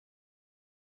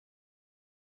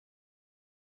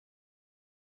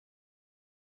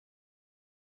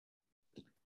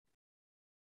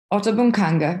Otobong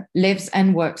Nkanga lives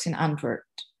and works in Antwerp.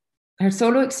 Her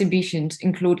solo exhibitions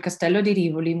include Castello di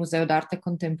Rivoli Museo d'Arte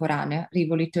Contemporanea,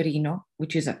 Rivoli-Torino,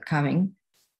 which is upcoming,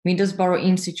 Middlesbrough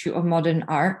Institute of Modern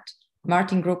Art,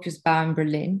 Martin Gropius Bau in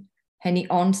Berlin, Henie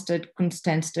Onstad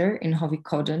Kunstsenter in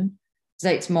Høvikodden,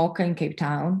 Zeitz MOCAA in Cape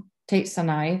Town, Tate St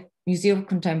Ives, Museum of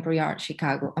Contemporary Art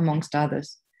Chicago, amongst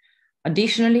others.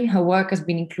 Additionally, her work has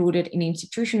been included in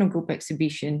institutional group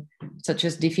exhibitions such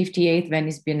as the 58th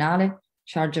Venice Biennale,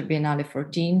 Sharjah Biennial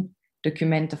 14,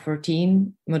 Documenta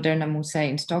 14, Moderna Museet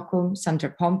in Stockholm,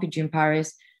 Center Pompidou in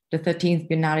Paris, the 13th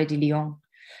Biennale de Lyon.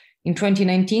 In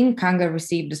 2019, Nkanga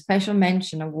received a special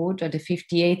mention award at the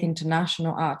 58th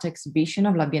International Art Exhibition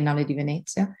of La Biennale di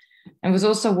Venezia and was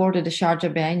also awarded the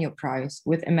Sharjah Biennial Prize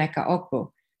with Emeka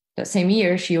Ogboh. That same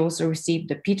year, she also received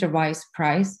the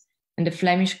Peter-Weiss-Preis and the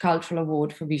Flemish Cultural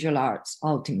Award for Visual Arts,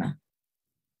 Ultima.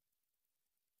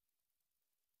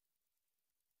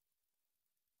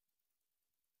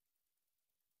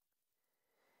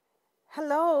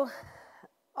 Hello,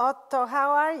 Otto,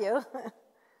 how are you?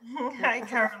 Hi,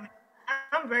 Caroline.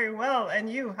 I'm very well. And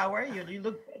you, how are you? You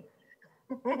look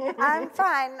good. I'm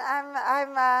fine.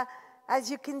 I'm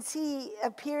as you can see,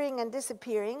 appearing and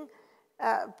disappearing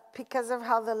because of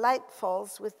how the light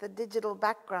falls with the digital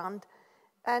background.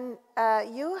 And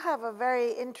you have a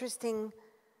very interesting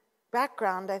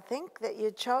background, I think, that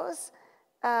you chose,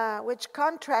 which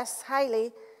contrasts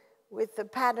highly with the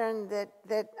pattern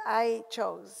that I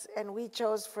chose and we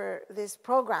chose for this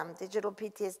program, Digital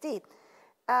PTSD.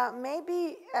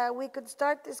 Maybe we could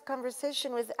start this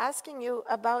conversation with asking you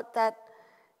about that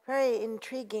very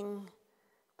intriguing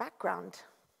background.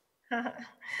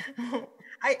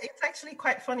 It's actually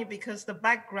quite funny because the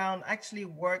background actually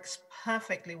works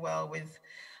perfectly well with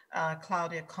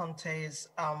Claudia Conte's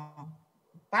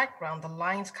background. The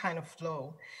lines kind of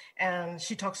flow, and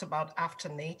she talks about after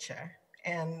nature.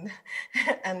 And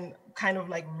kind of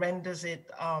like renders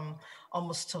it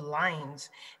almost to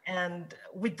lines. And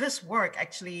with this work,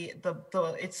 actually,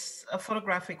 it's a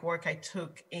photographic work I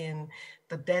took in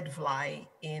the dead fly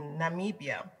in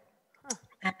Namibia.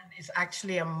 And it's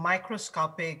actually a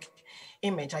microscopic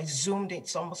image. I zoomed in,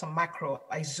 it's almost a macro.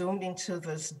 I zoomed into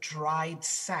this dried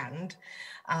sand,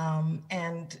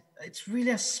 and it's really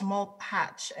a small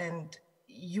patch, and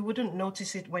you wouldn't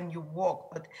notice it when you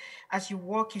walk, but as you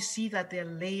walk, you see that there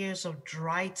are layers of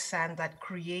dried sand that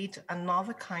create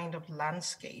another kind of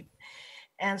landscape.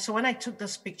 And so when I took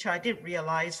this picture, I didn't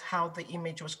realize how the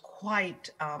image was quite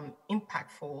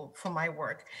impactful for my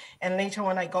work. And later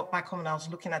when I got back home and I was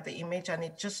looking at the image, and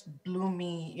it just blew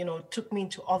me, you know, took me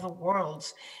into other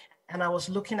worlds. And I was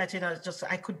looking at it,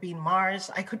 I could be in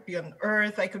Mars, I could be on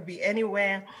Earth, I could be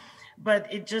anywhere.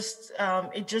 But it just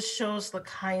shows the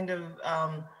kind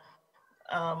of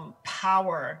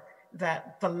power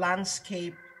that the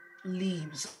landscape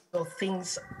leaves, or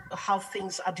how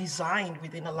things are designed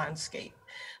within a landscape.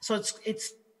 So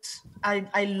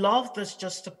I love this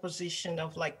juxtaposition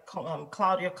of like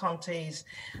Claudia Conte's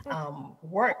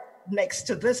work next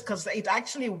to this, because it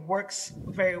actually works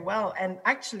very well. And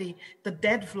actually the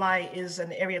dead fly is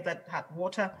an area that had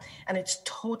water, and it's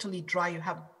totally dry. You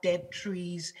have dead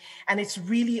trees, and it's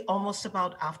really almost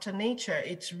about after nature.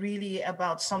 It's really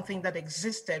about something that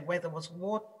existed where there was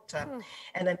water,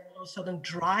 and then all of a sudden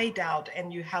dried out,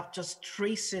 and you have just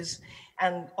traces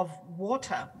of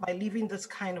water. By leaving this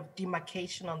kind of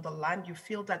demarcation on the land, you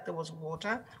feel that there was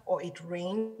water, or it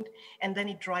rained, and then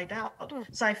it dried out.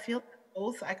 So I feel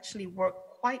both actually work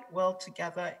quite well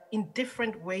together in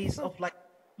different ways of like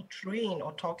portraying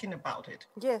or talking about it.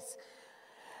 Yes.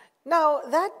 Now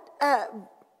that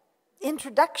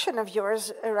introduction of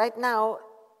yours right now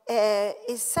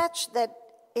is such that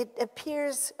it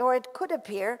appears, or it could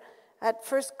appear at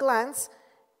first glance,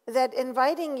 that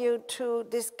inviting you to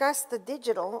discuss the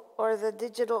digital, or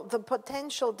the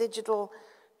potential digital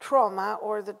trauma,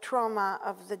 or the trauma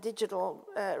of the digital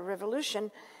revolution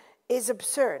is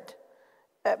absurd.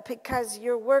 Because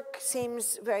your work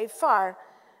seems very far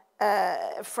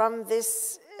from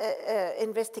this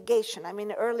investigation. I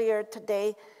mean, earlier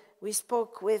today, we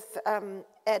spoke with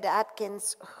Ed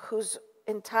Atkins, whose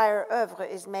entire oeuvre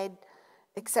is made,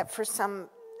 except for some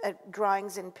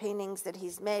drawings and paintings that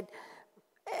he's made,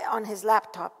 on his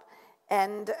laptop.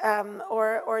 And,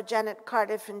 or Janet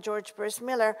Cardiff and George Burst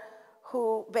Miller,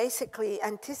 who basically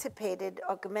anticipated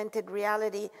augmented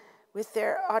reality with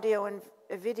their audio and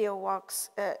video walks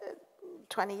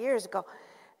 20 years ago.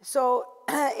 So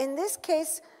in this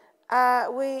case,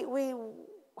 we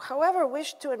however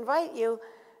wish to invite you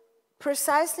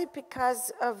precisely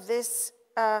because of this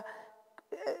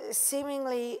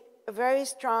seemingly very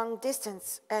strong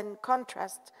distance and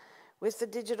contrast with the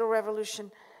digital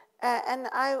revolution, And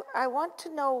I want to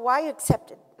know why you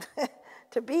accepted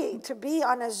to be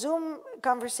on a Zoom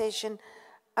conversation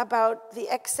about the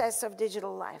excess of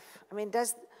digital life. I mean,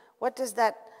 how does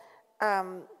that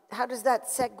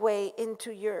segue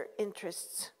into your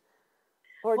interests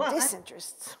or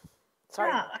disinterests? Sorry.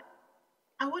 Yeah,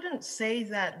 I wouldn't say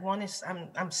that one is,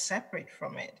 I'm separate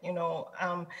from it. You know,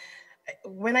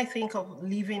 when I think of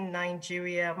leaving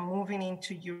Nigeria, moving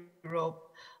into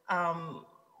Europe,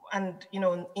 and, you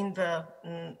know, in the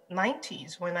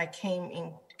 90s, when I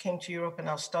came to Europe and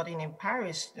I was studying in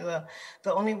Paris, the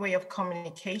only way of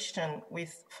communication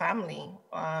with family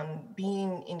and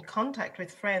being in contact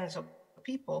with friends or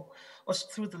people was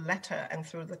through the letter and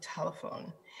through the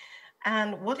telephone.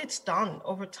 And what it's done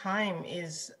over time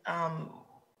is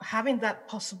having that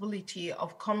possibility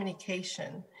of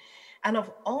communication and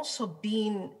of also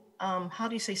being, how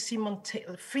do you say,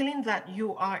 feeling that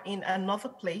you are in another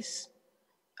place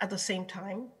at the same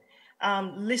time,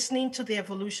 listening to the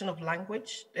evolution of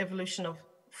language, the evolution of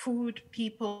food,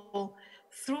 people,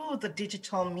 through the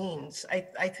digital means.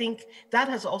 I think that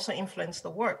has also influenced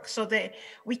the work. So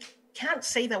we can't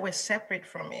say that we're separate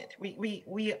from it.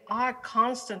 We are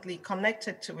constantly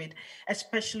connected to it,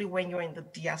 especially when you're in the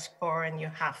diaspora and you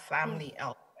have family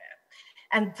elsewhere.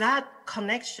 And that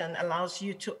connection allows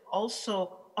you to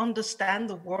also understand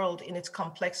the world in its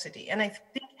complexity. And I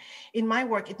think in my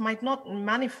work, it might not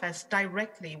manifest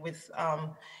directly with,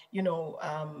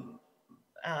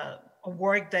 a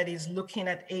work that is looking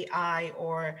at AI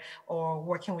or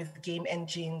working with game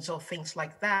engines or things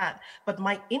like that. But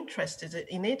my interest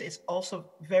in it is also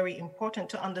very important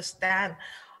to understand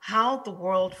how the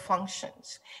world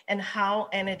functions and how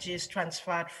energy is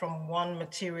transferred from one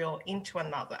material into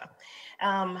another,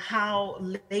 how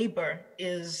labor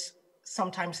is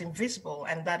sometimes invisible,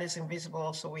 and that is invisible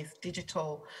also with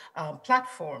digital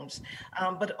platforms,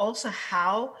 but also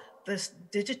how this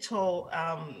digital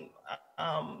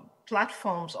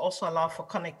platforms also allow for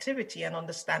connectivity and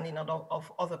understanding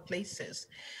of other places.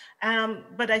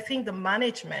 But I think the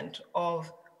management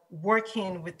of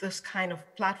working with this kind of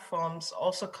platforms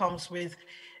also comes with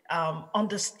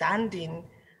understanding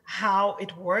how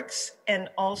it works and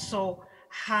also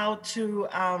how to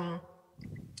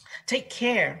take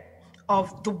care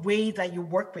of the way that you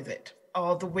work with it,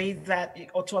 or the way that,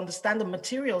 or to understand the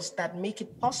materials that make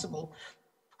it possible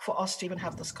for us to even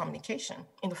have this communication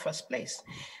in the first place,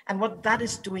 and what that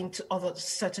is doing to other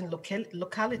certain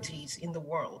localities in the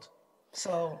world.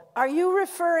 So, are you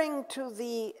referring to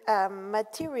the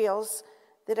materials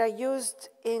that are used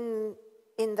in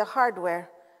the hardware,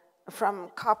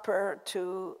 from copper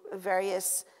to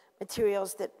various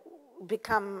materials that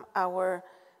become our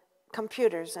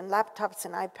computers and laptops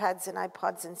and iPads and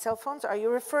iPods and cell phones? Are you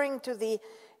referring to the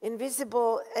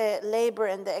invisible labor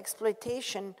and the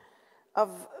exploitation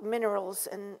of minerals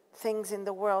and things in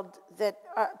the world that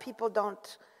people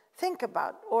don't think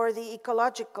about, or the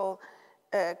ecological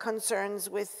concerns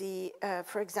with the,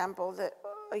 for example, the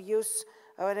use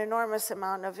of an enormous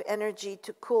amount of energy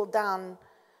to cool down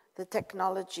the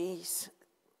technologies?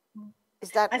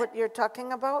 Is that what you're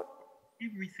talking about?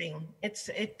 Everything.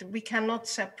 We cannot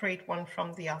separate one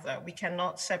from the other. We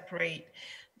cannot separate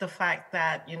the fact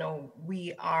that, you know,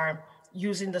 we are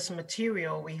using this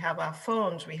material. We have our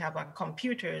phones, we have our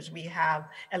computers, we have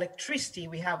electricity,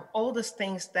 we have all these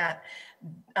things that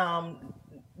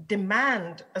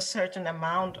demand a certain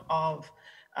amount of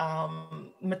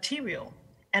material.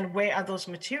 And where are those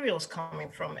materials coming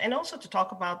from? And also to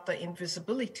talk about the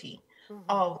invisibility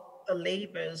of the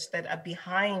labors that are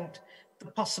behind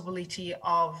the possibility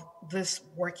of this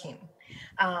working,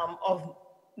 of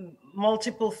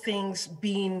multiple things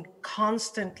being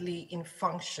constantly in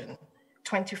function,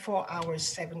 24 hours,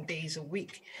 7 days a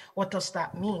week. What does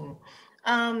that mean?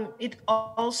 It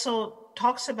also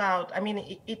talks about, I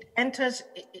mean,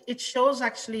 it shows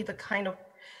actually the kind of,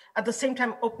 at the same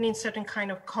time opening certain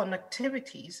kind of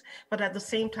connectivities, but at the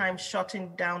same time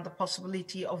shutting down the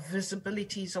possibility of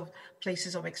visibilities of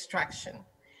places of extraction.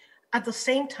 At the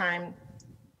same time,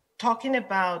 talking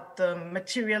about the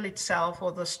material itself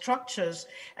or the structures,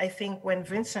 I think when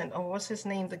Vincent, or what's his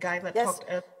name, the guy that talked...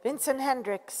 Vincent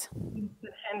Hendricks.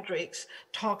 Vincent Hendricks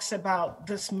talks about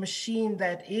this machine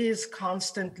that is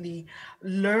constantly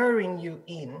luring you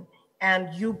in,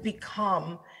 and you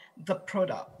become the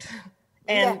product.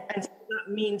 And so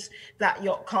that means that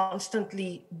you're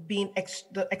constantly being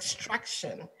the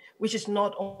extraction, which is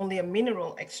not only a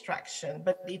mineral extraction,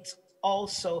 but it's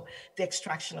also the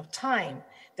extraction of time,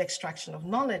 the extraction of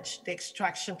knowledge, the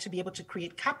extraction to be able to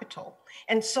create capital.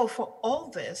 And so for all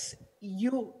this,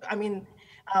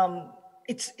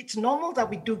 it's normal that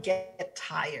we do get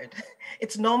tired.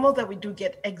 It's normal that we do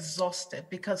get exhausted,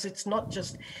 because it's not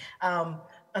just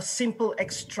a simple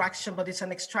extraction, but it's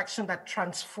an extraction that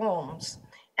transforms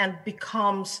and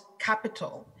becomes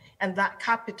capital. And that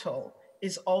capital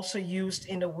is also used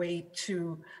in a way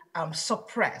to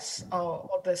suppress, or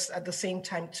this, at the same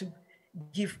time, to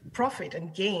give profit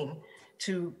and gain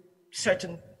to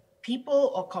certain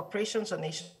people or corporations or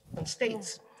nation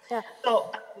states. Yeah.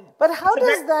 So, but how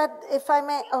does that, if I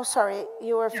may, oh, sorry,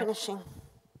 you were finishing.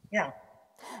 Yeah.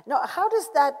 No, how does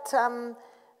that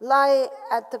lie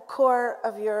at the core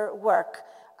of your work?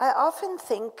 I often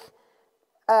think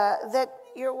that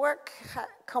your work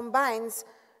combines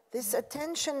this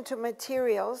attention to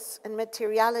materials and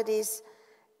materialities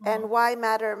and why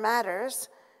matter matters,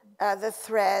 the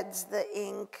threads, the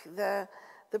ink, the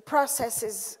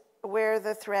processes where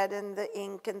the thread and the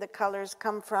ink and the colors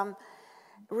come from,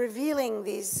 revealing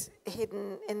these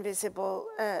hidden, invisible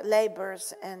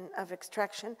labors and of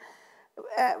extraction,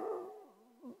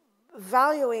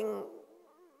 valuing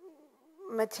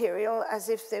material as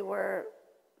if they were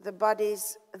the body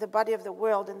of the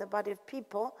world and the body of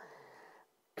people.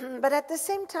 But at the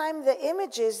same time, the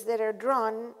images that are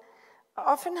drawn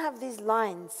often have these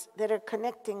lines that are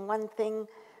connecting one thing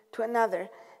to another.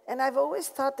 And I've always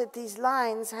thought that these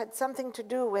lines had something to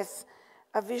do with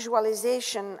a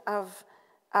visualization of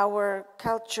our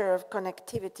culture of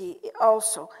connectivity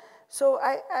also. So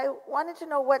I wanted to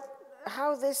know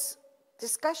how this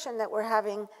discussion that we're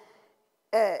having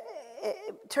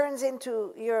turns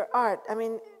into your art. I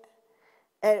mean,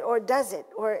 or does it?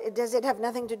 Or does it have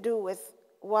nothing to do with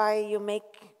why you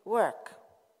make work?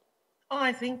 Oh,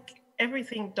 I think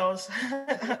everything does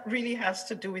really has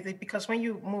to do with it, because when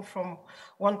you move from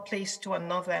one place to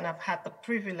another, and I've had the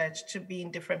privilege to be in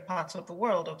different parts of the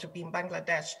world, or to be in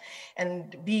Bangladesh,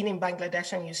 and being in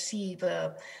Bangladesh, and you see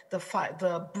the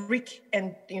brick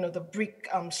and the brick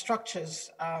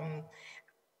structures,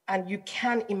 and you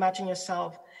can imagine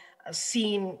yourself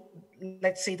seeing,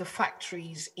 let's say, the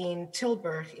factories in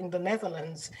Tilburg in the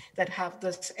Netherlands that have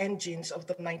these engines of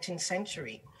the 19th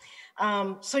century.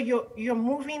 So you're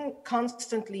moving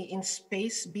constantly in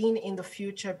space, being in the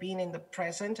future, being in the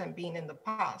present, and being in the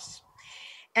past.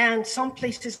 And some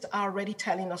places are already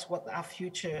telling us what our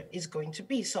future is going to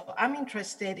be. So I'm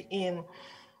interested in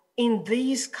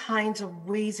these kinds of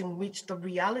ways in which the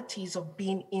realities of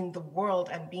being in the world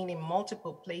and being in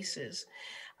multiple places,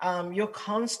 you're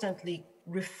constantly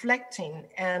reflecting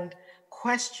and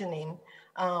questioning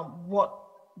what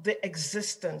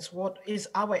is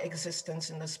our existence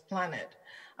in this planet?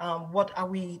 What are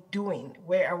we doing?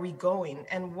 Where are we going?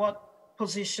 And what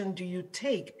position do you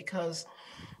take? Because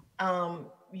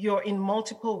you're in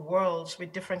multiple worlds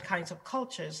with different kinds of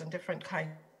cultures and different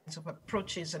kinds of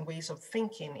approaches and ways of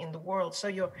thinking in the world. So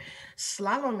you're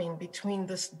slaloming between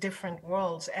these different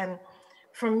worlds. And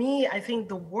for me, I think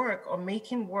the work, or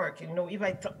making work, if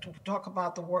I talk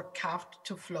about the work Carved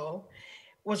to Flow,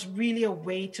 was really a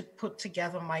way to put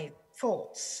together my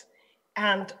thoughts,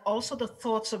 and also the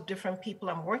thoughts of different people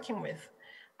I'm working with,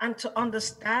 and to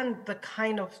understand the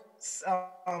kind of,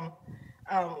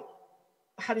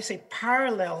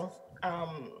 parallel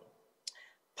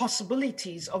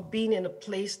possibilities of being in a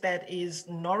place that is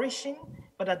nourishing,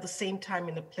 but at the same time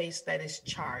in a place that is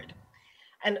charred.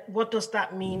 And what does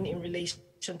that mean in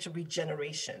relation to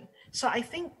regeneration? So I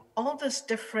think all these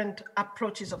different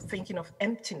approaches of thinking of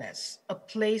emptiness, a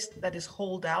place that is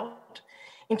holed out,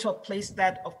 into a place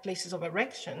of places of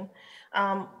erection,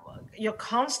 you're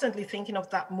constantly thinking of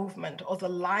that movement, or the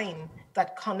line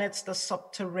that connects the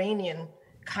subterranean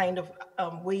kind of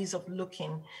ways of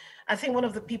looking. I think one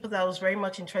of the people that I was very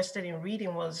much interested in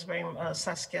reading was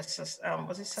Saskia.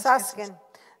 Was it Saskia?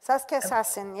 Saskia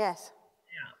Sassen, yes.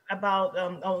 Yeah, about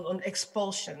on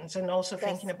expulsions, and also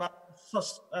thinking about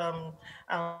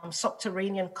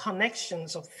subterranean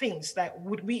connections of things. That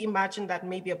would we imagine that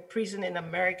maybe a prison in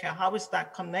America, how is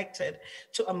that connected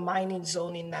to a mining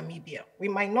zone in Namibia? We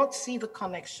might not see the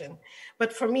connection,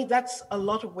 but for me, that's a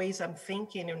lot of ways I'm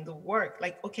thinking in the work.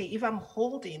 Like, okay, if I'm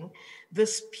holding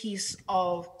this piece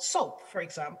of soap, for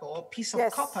example, or piece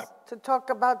of copper. To talk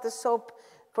about the soap,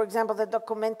 for example, the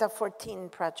Documenta 14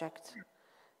 project.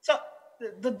 So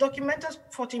the Documenta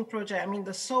 14 project, I mean,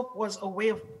 the soap was a way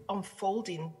of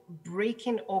unfolding,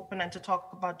 breaking open, and to talk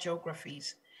about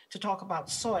geographies, to talk about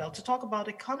soil, to talk about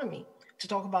economy, to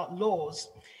talk about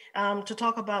laws, to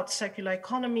talk about circular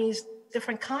economies,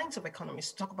 different kinds of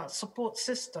economies, to talk about support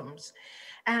systems.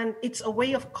 And it's a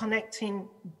way of connecting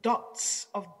dots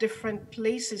of different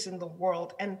places in the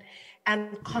world and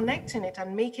and connecting it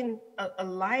and making a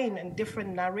line and different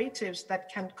narratives that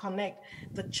can connect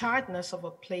the charredness of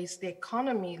a place, the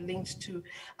economy linked to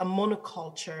a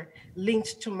monoculture,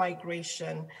 linked to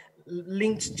migration,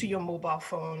 linked to your mobile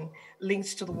phone,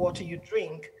 linked to the water you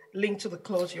drink, linked to the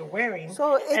clothes you're wearing.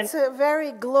 So it's a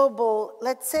very global,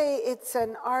 let's say it's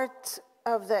an art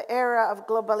of the era of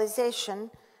globalization,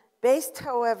 based,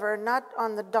 however, not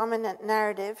on the dominant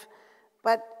narrative,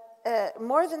 but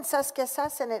more than Saskia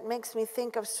Sassen, it makes me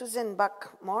think of Susan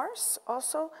Buck-Morss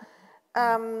also,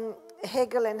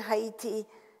 Hegel and Haiti,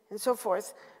 and so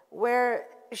forth, where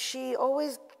she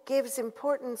always gives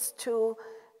importance to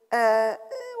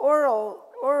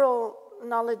oral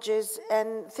knowledges and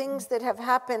things that have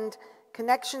happened,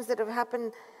 connections that have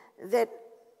happened that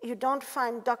you don't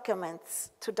find documents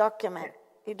to document.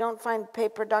 You don't find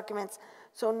paper documents.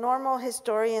 So normal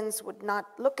historians would not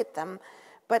look at them.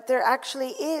 But there actually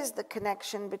is the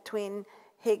connection between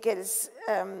Hegel's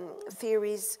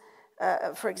theories,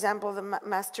 for example, the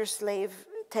master-slave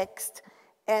text,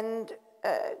 and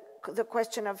the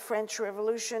question of French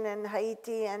Revolution and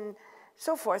Haiti and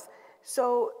so forth.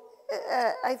 So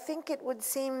I think it would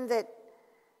seem that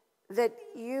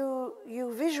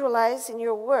you visualize in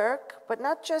your work, but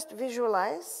not just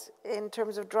visualize in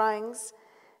terms of drawings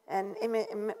and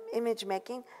image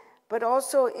making, but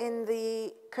also in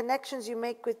the connections you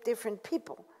make with different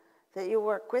people that you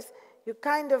work with. You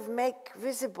kind of make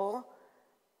visible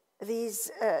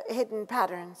these hidden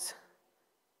patterns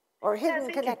or hidden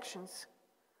connections.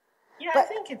 I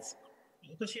think it's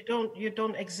because you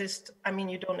don't exist. I mean,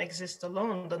 you don't exist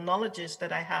alone. The knowledges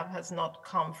that I have has not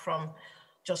come from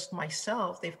just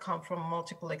myself. They've come from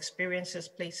multiple experiences,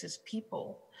 places,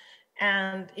 people.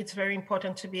 And it's very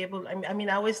important to be able, I mean,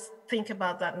 I always think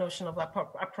about that notion of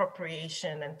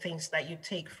appropriation and things that you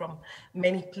take from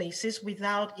many places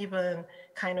without even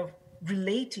kind of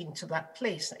relating to that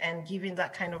place and giving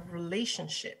that kind of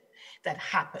relationship that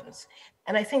happens.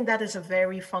 And I think that is a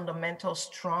very fundamental,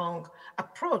 strong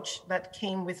approach that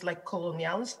came with like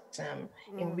colonialism,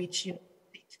 in which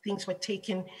things were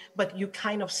taken, but you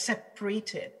kind of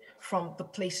separated from the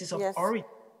places of origin.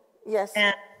 Yes.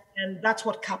 And that's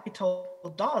what capital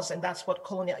does, and that's what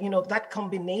colonial, that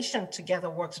combination together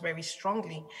works very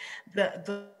strongly.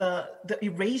 The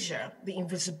erasure, the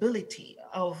invisibility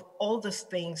of all these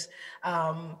things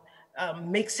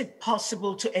makes it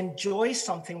possible to enjoy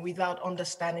something without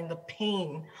understanding the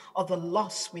pain or the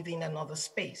loss within another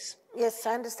space. Yes,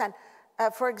 I understand.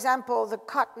 For example, the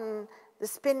cotton, the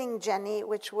spinning jenny,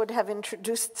 which would have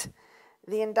introduced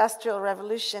the Industrial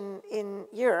Revolution in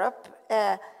Europe,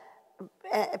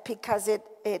 because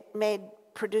it made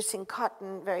producing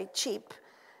cotton very cheap,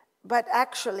 but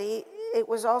actually it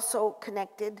was also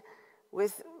connected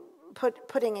with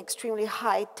putting extremely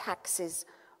high taxes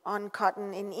on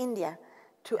cotton in India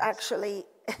to actually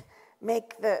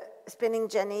make the spinning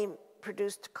jenny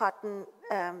produced cotton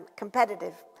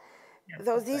competitive.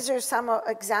 Though these are some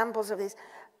examples of these.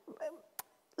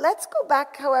 Let's go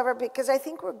back, however, because I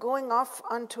think we're going off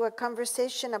onto a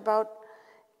conversation about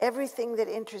everything that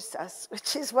interests us,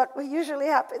 which is what usually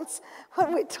happens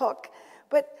when we talk.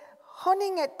 But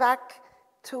honing it back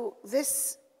to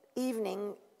this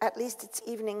evening, at least it's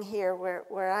evening here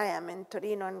where I am in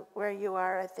Torino and where you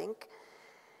are, I think.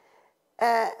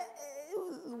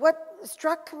 What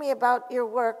struck me about your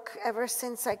work ever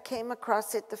since I came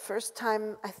across it the first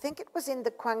time, I think it was in the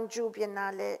Gwangju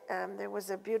Biennale, there was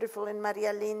a beautiful, in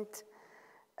Maria Lindt,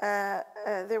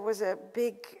 there was a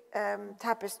big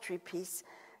tapestry piece.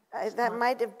 That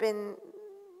might have been,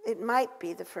 it might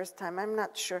be the first time, I'm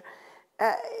not sure.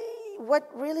 What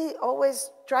really always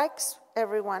strikes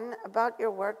everyone about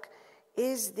your work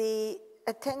is the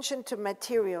attention to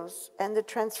materials and the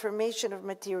transformation of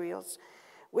materials,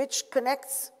 which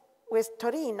connects with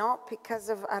Torino because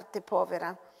of Arte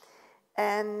Povera.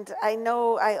 And I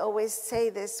know I always say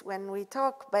this when we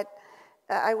talk, but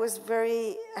I was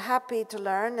very happy to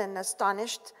learn and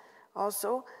astonished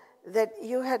also that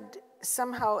you had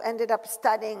somehow ended up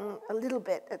studying a little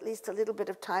bit, at least a little bit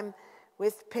of time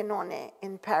with Pennone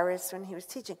in Paris when he was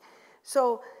teaching.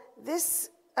 So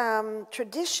this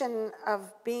tradition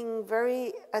of being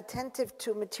very attentive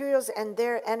to materials and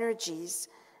their energies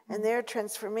and their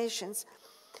transformations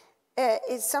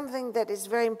is something that is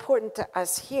very important to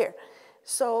us here.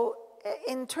 So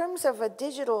in terms of a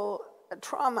digital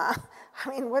trauma, I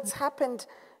mean, what's happened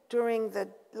during the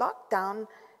lockdown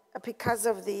because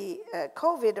of the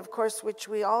COVID, of course, which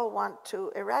we all want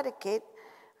to eradicate.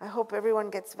 I hope everyone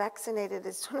gets vaccinated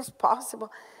as soon as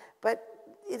possible. But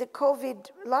the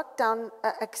COVID lockdown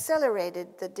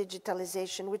accelerated the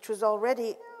digitalization, which was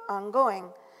already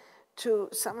ongoing, to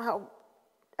somehow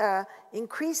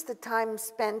increase the time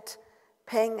spent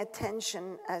paying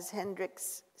attention, as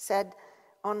Hendrix said,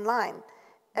 online.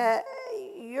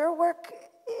 Your work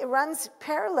runs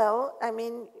parallel, I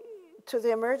mean, to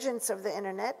the emergence of the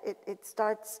internet. It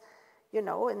starts, you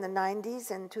know, in the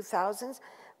 90s and 2000s,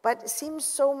 but it seems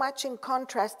so much in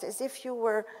contrast, as if you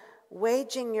were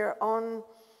waging your own,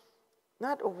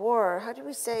 not a war, how do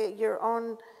we say, your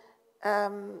own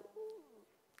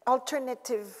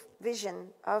alternative vision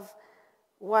of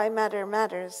why matter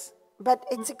matters. But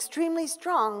it's extremely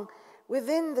strong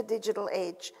within the digital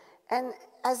age, and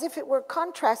as if it were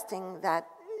contrasting that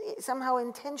somehow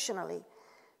intentionally.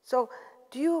 So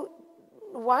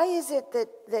why is it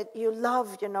that you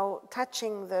love, you know,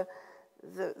 touching the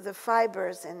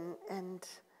fibers and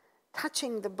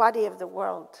touching the body of the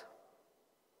world?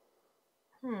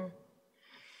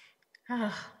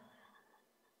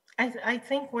 I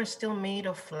think we're still made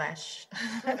of flesh.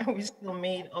 We're still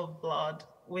made of blood.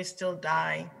 We still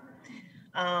die.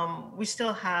 We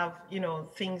still have, you know,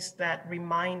 things that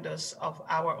remind us of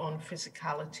our own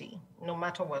physicality, no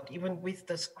matter what. Even with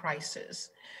this crisis,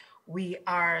 we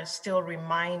are still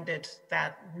reminded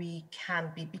that we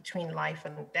can be between life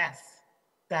and death.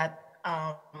 That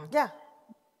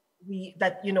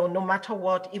you know, no matter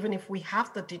what, even if we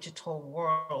have the digital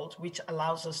world, which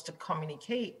allows us to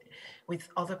communicate with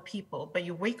other people, but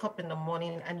you wake up in the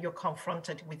morning and you're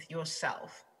confronted with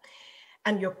yourself,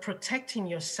 and you're protecting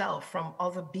yourself from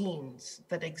other beings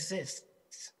that exist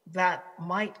that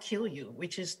might kill you,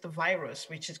 which is the virus,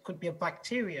 could be a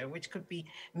bacteria, which could be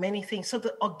many things. So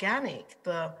the organic,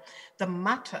 the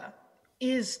matter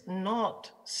is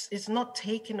not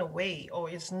taken away, or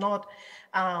is not,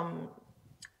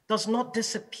 does not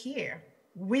disappear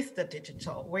with the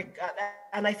digital.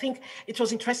 And I think it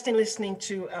was interesting listening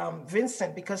to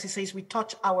Vincent, because he says we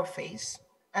touch our face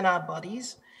and our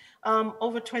bodies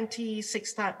over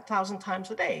 26,000 times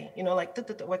a day. You know, like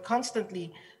we're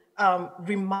constantly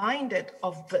reminded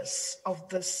of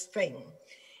this thing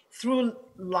through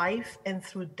life and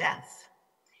through death.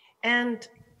 And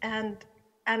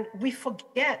we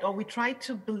forget, or we try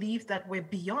to believe that we're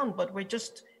beyond, but we're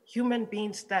just human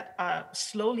beings that are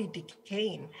slowly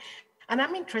decaying. And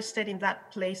I'm interested in that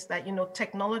place that, you know,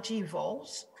 technology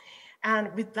evolves.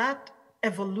 And with that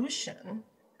evolution,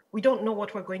 we don't know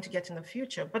what we're going to get in the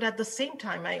future. But at the same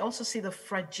time, I also see the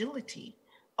fragility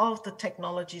of the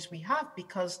technologies we have,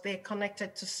 because they're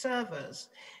connected to servers,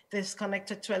 they're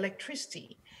connected to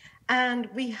electricity. And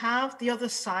we have the other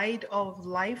side of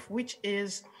life, which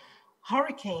is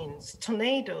hurricanes,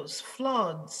 tornadoes,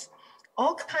 floods,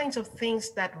 all kinds of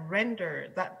things that render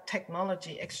that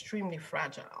technology extremely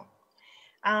fragile.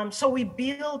 So we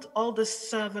build all the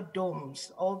server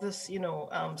domes, all this, you know,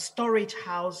 storage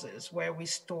houses where we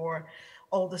store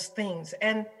all these things.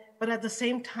 But at the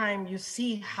same time, you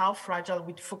see how fragile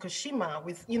with Fukushima,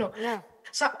 with, you know,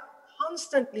 so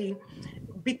constantly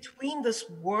between this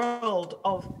world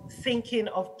of thinking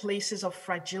of places of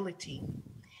fragility,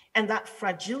 and that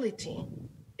fragility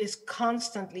is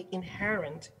constantly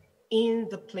inherent in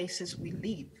the places we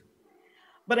live.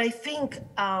 But I think,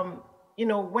 you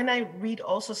know, when I read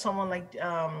also someone like,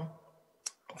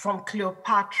 from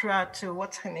Cleopatra to,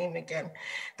 what's her name again,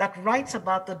 that writes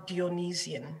about the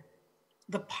Dionysian,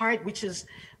 the part which is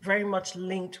very much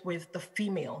linked with the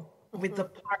female, with the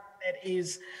part that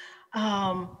is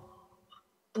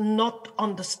not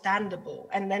understandable.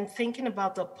 And then thinking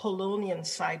about the Polonian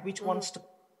side, which wants to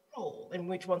control and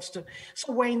which wants to,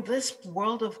 so we're in this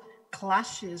world of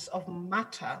clashes of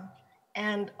matter,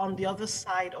 and on the other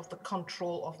side of the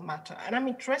control of matter. And I'm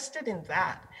interested in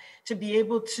that, to be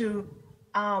able to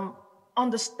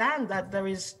understand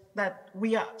that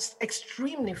we are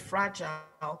extremely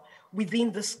fragile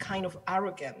within this kind of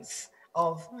arrogance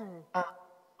of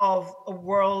a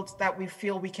world that we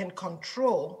feel we can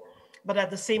control, but at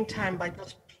the same time, by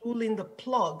just pulling the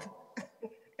plug,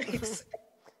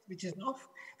 which is off,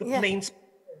 the planes,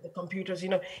 the computers, you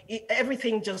know,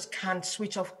 everything just can't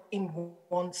switch off in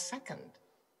 1 second.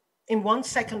 In 1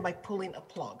 second, by pulling a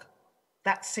plug.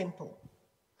 That simple.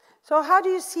 So how do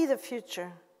you see the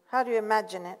future? How do you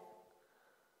imagine it?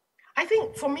 I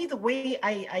think for me, the way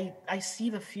I see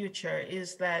the future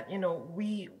is that, you know,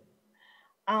 we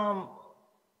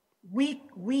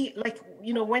like,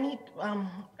 you know, when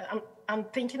I'm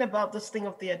thinking about this thing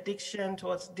of the addiction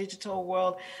towards digital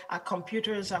world, our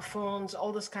computers, our phones,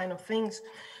 all this kind of things.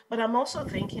 But I'm also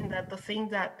thinking that the thing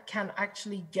that can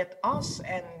actually get us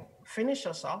and finish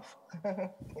us off,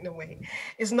 in a way,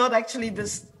 is not actually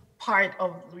this part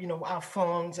of, you know, our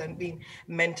phones and being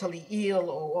mentally ill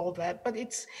or all that, but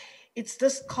it's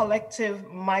this collective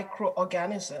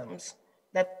microorganisms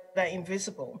that are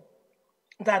invisible,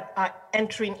 that are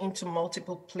entering into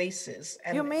multiple places.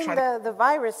 And you mean the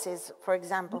viruses, for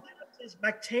example?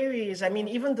 Bacteria. I mean,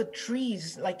 even the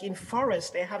trees, like in forests,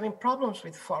 they're having problems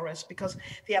with forests because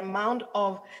the amount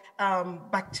of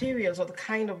bacteria or the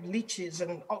kind of leeches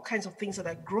and all kinds of things that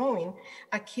are growing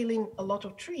are killing a lot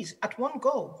of trees at one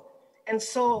go. And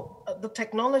so the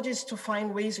technology is to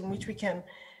find ways in which we can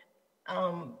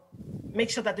make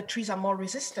sure that the trees are more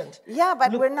resistant. Yeah,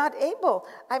 but we're not able.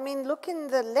 I mean, look in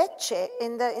the Lecce,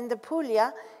 in the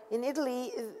Puglia, in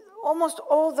Italy, almost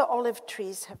all the olive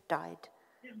trees have died.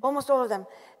 Almost all of them,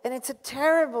 and it's a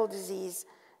terrible disease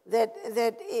that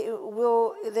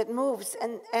moves.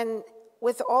 And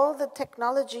with all the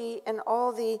technology and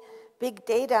all the big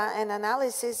data and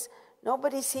analysis,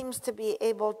 nobody seems to be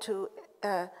able to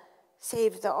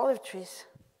save the olive trees.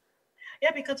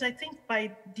 Yeah, because I think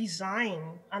by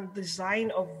design and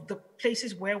design of the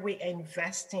places where we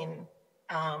invest in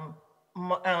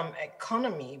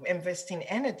economy, invest in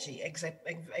energy,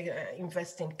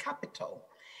 invest in capital,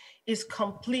 is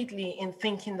completely in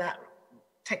thinking that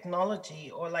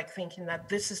technology, or like thinking that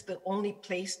this is the only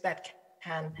place that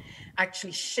can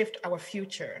actually shift our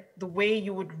future. The way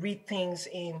you would read things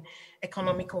in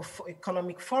economic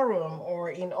forum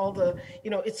or in all the,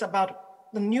 it's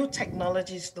about the new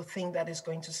technology is the thing that is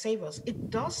going to save us. It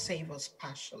does save us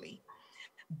partially,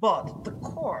 but the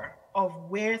core of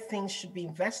where things should be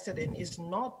invested in is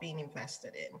not being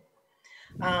invested in.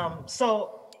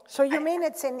 So you mean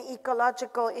it's in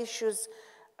ecological issues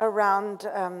around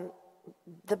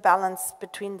the balance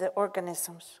between the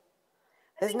organisms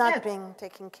is not being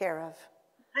taken care of?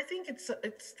 I think it's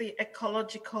the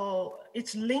ecological,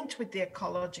 it's linked with the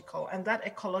ecological, and that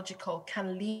ecological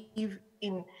can live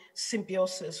in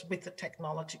symbiosis with the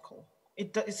technological.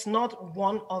 It's not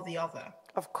one or the other.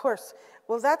 Of course.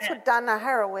 Well, that's what Dana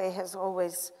Haraway has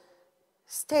always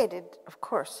stated, of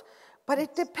course. But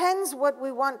it depends what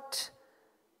we want.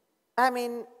 I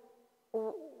mean,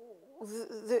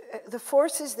 the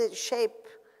forces that shape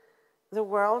the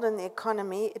world and the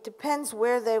economy, it depends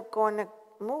where they're going to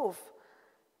move.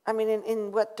 I mean,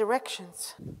 in what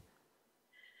directions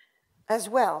as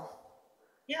well.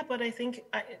 Yeah, but I think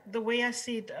the way I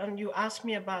see it, you asked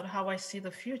me about how I see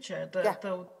the future.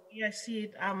 The way I see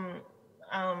it,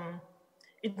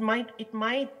 it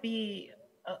might be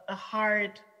a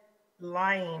hard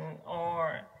line,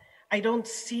 or I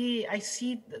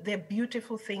see there are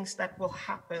beautiful things that will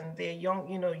happen. There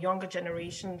are younger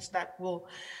generations that will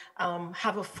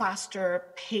have a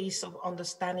faster pace of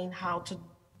understanding how to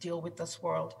deal with this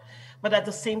world. But at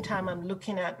the same time, I'm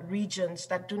looking at regions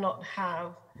that do not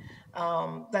have,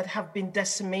 that have been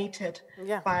decimated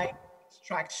by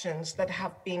extractions, that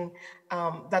have been,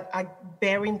 that are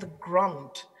bearing the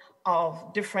grunt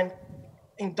of different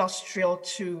industrial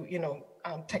to,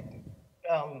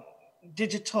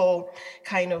 digital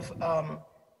kind of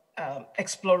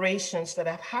explorations that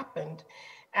have happened.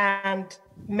 And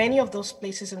many of those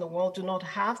places in the world do not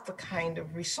have the kind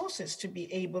of resources to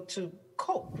be able to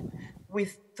cope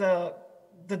with the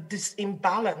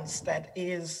imbalance that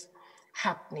is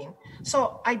happening.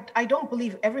 So I don't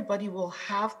believe everybody will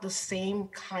have the same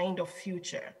kind of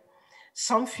future.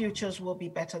 Some futures will be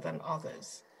better than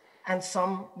others, and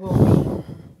some will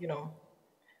be,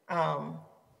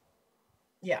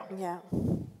 Yeah.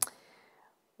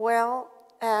 Well,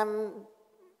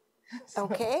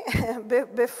 okay.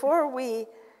 Before we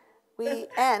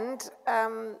end,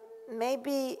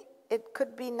 maybe it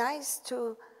could be nice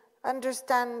to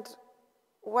understand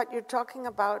what you're talking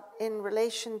about in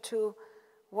relation to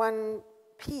one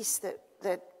piece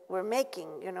that we're making,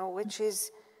 which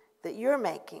is that you're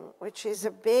making, which is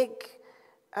a big,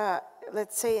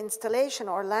 let's say, installation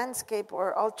or landscape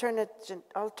or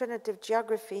alternative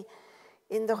geography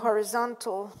in the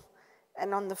horizontal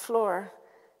and on the floor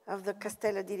of the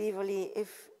Castello di Rivoli.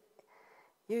 If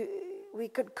we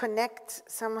could connect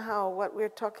somehow what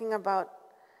we're talking about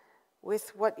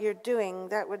with what you're doing,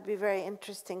 that would be very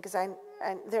interesting, because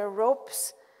there are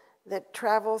ropes that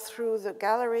travel through the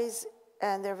galleries,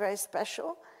 and they're very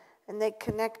special, and they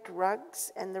connect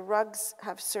rugs, and the rugs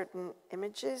have certain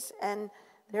images, and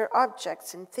they're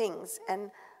objects and things.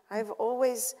 And I've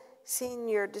always seen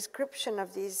your description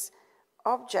of these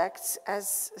objects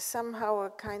as somehow a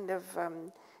kind of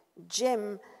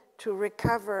gym to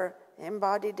recover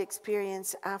embodied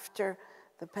experience after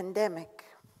the pandemic.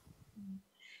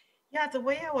 Yeah, the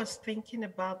way I was thinking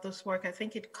about this work, I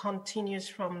think it continues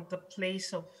from the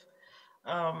place of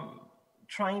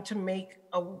trying to make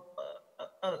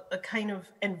a kind of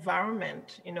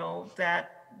environment,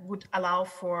 that would allow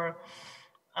for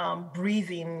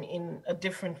breathing in a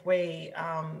different way.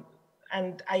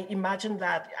 And I imagine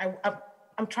that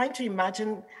I'm trying to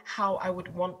imagine how I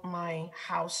would want my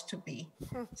house to be.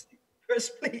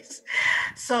 First place.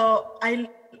 So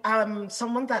I'm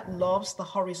someone that loves the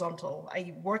horizontal.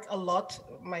 I work a lot.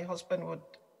 My husband would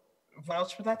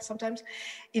vouch for that sometimes.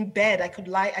 In bed, I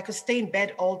could stay in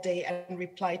bed all day and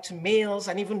reply to mails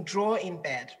and even draw in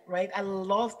bed, right? I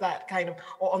love that kind of,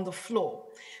 or on the floor.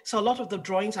 So a lot of the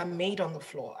drawings are made on the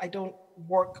floor. I don't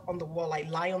work on the wall. I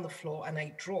lie on the floor and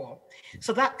I draw.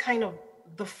 So that kind of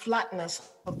the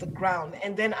flatness of the ground.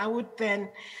 And then I would then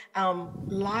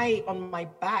lie on my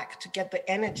back to get the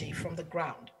energy from the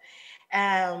ground.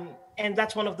 And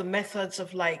that's one of the methods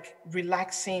of like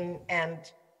relaxing and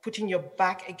putting your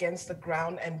back against the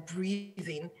ground and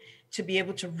breathing to be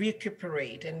able to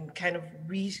recuperate and kind of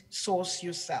resource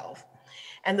yourself.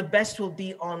 And the best would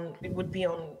be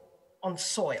on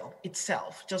soil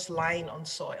itself, just lying on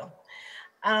soil.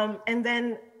 And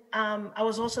then I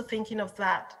was also thinking of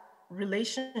that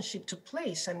relationship to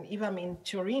place. And if I'm in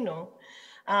Torino,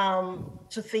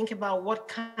 to think about what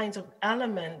kinds of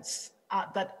elements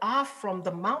that are from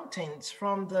the mountains,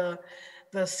 from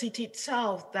the city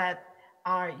itself, that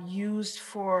are used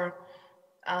for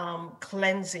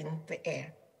cleansing the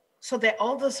air. So there are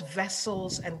all those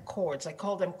vessels and cords, I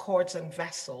call them cords and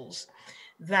vessels,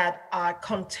 that are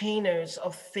containers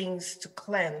of things to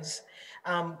cleanse.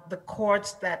 The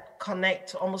cords that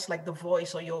connect, almost like the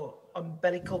voice or your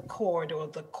umbilical cord, or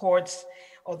the cords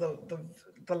or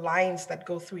the lines that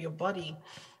go through your body.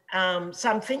 So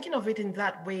I'm thinking of it in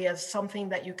that way, as something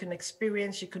that you can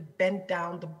experience. You could bend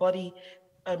down, the body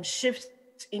shifts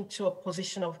into a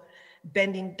position of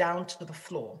bending down to the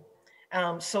floor.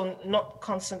 So not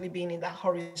constantly being in that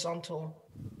horizontal,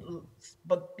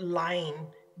 but lying,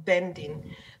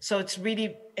 bending. So it's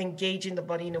really engaging the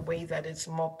body in a way that is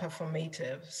more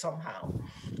performative somehow.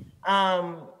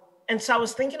 And so I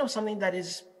was thinking of something that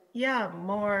is,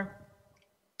 more,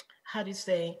 how do you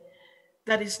say,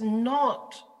 that is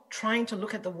not trying to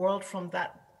look at the world from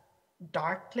that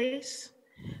dark place,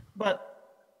 but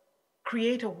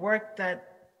create a work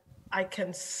that I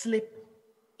can slip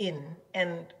in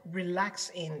and relax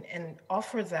in and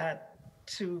offer that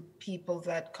to people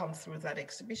that come through that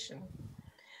exhibition.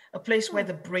 A place where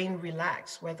the brain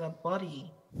relaxes, where the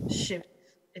body shifts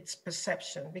its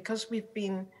perception, because we've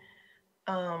been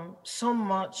so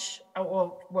much,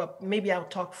 well, maybe I'll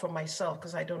talk for myself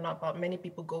because I don't know about many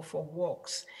people go for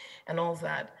walks and all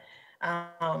that.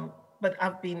 But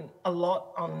I've been a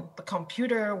lot on the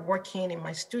computer, working in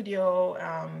my studio,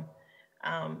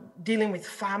 dealing with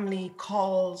family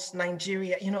calls,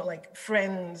 Nigeria, like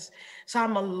friends. So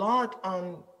I'm a lot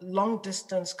on long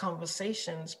distance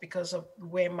conversations because of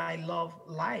where my love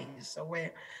lies, or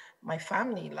where my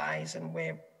family lies, and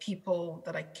where people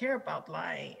that I care about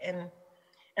lie.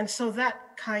 And so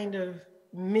that kind of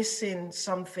missing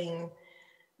something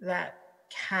that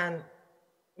can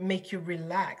make you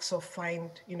relax or find,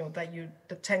 that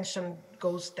the tension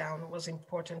goes down, was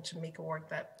important to make a work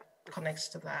that connects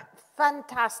to that.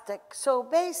 Fantastic. So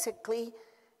basically,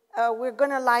 we're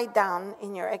going to lie down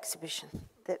in your exhibition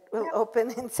that will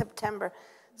open in September.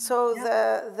 So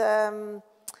the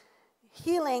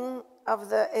healing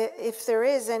of if there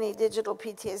is any digital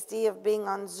PTSD of being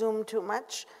on Zoom too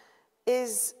much,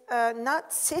 is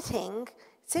not sitting.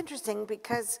 It's interesting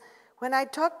because when I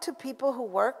talk to people who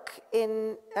work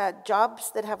in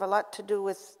jobs that have a lot to do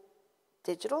with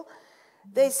digital,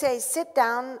 they say, sit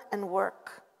down and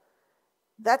work.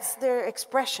 That's their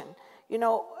expression.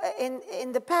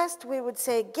 In the past, we would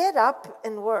say, get up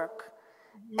and work.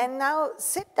 And now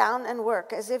sit down and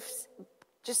work, as if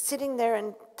just sitting there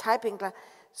and typing.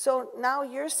 So now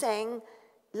you're saying,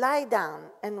 lie down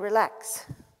and relax.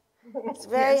 It's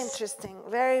very interesting,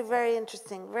 very, very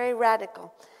interesting, very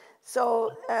radical.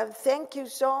 So thank you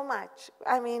so much.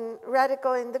 I mean,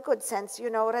 radical in the good sense.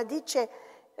 Radice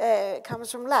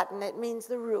comes from Latin. It means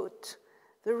the root,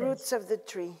 the roots of the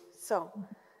tree. So,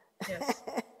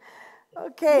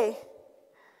 okay.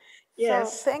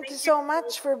 Yes. So thank you so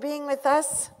much for being with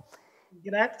us.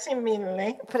 Grazie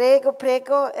mille. Prego,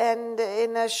 prego. And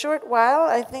in a short while,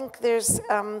 I think there's,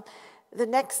 the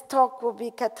next talk will be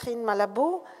Catherine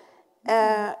Malabou.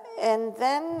 And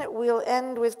then we'll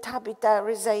end with Tabitha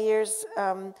Rezaïr's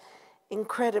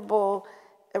incredible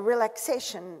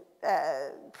relaxation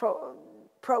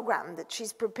program that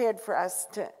she's prepared for us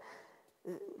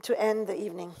to end the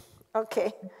evening.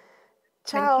 Okay.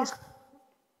 Ciao.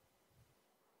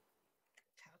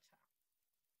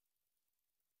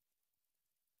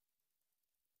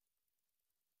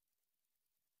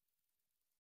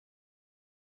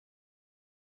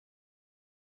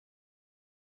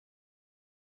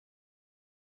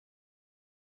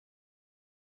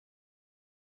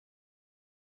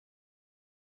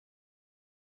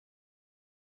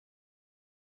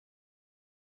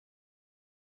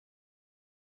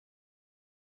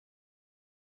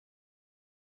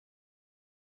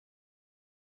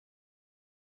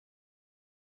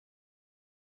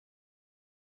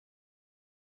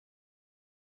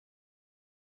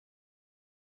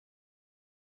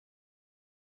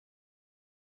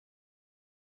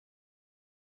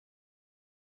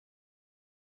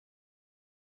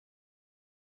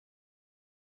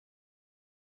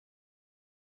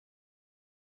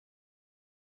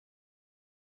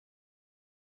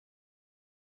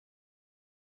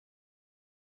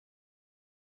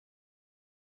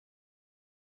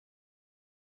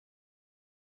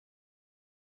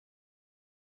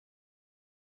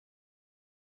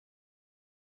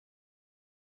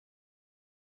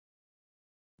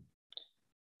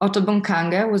 Otobong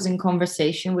Nkanga was in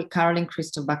conversation with Caroline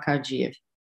Christoph Bakar-Giev.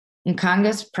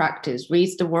 Nkanga's practice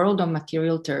reads the world on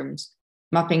material terms,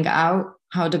 mapping out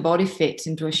how the body fits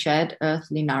into a shared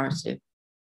earthly narrative.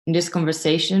 In this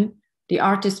conversation, the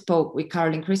artist spoke with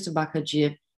Caroline Christoph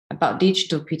Bakar-Giev about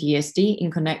digital PTSD in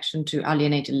connection to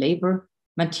alienated labor,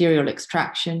 material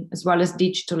extraction, as well as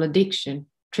digital addiction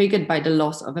triggered by the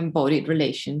loss of embodied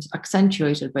relations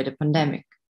accentuated by the pandemic.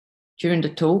 During the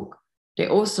talk, they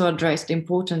also addressed the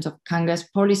importance of Nkanga's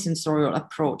polysensorial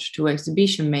approach to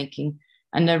exhibition making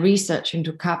and their research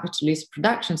into capitalist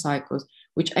production cycles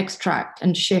which extract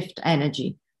and shift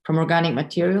energy from organic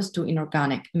materials to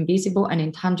inorganic, invisible and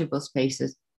intangible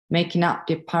spaces, making up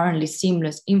the apparently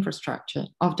seamless infrastructure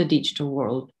of the digital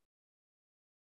world.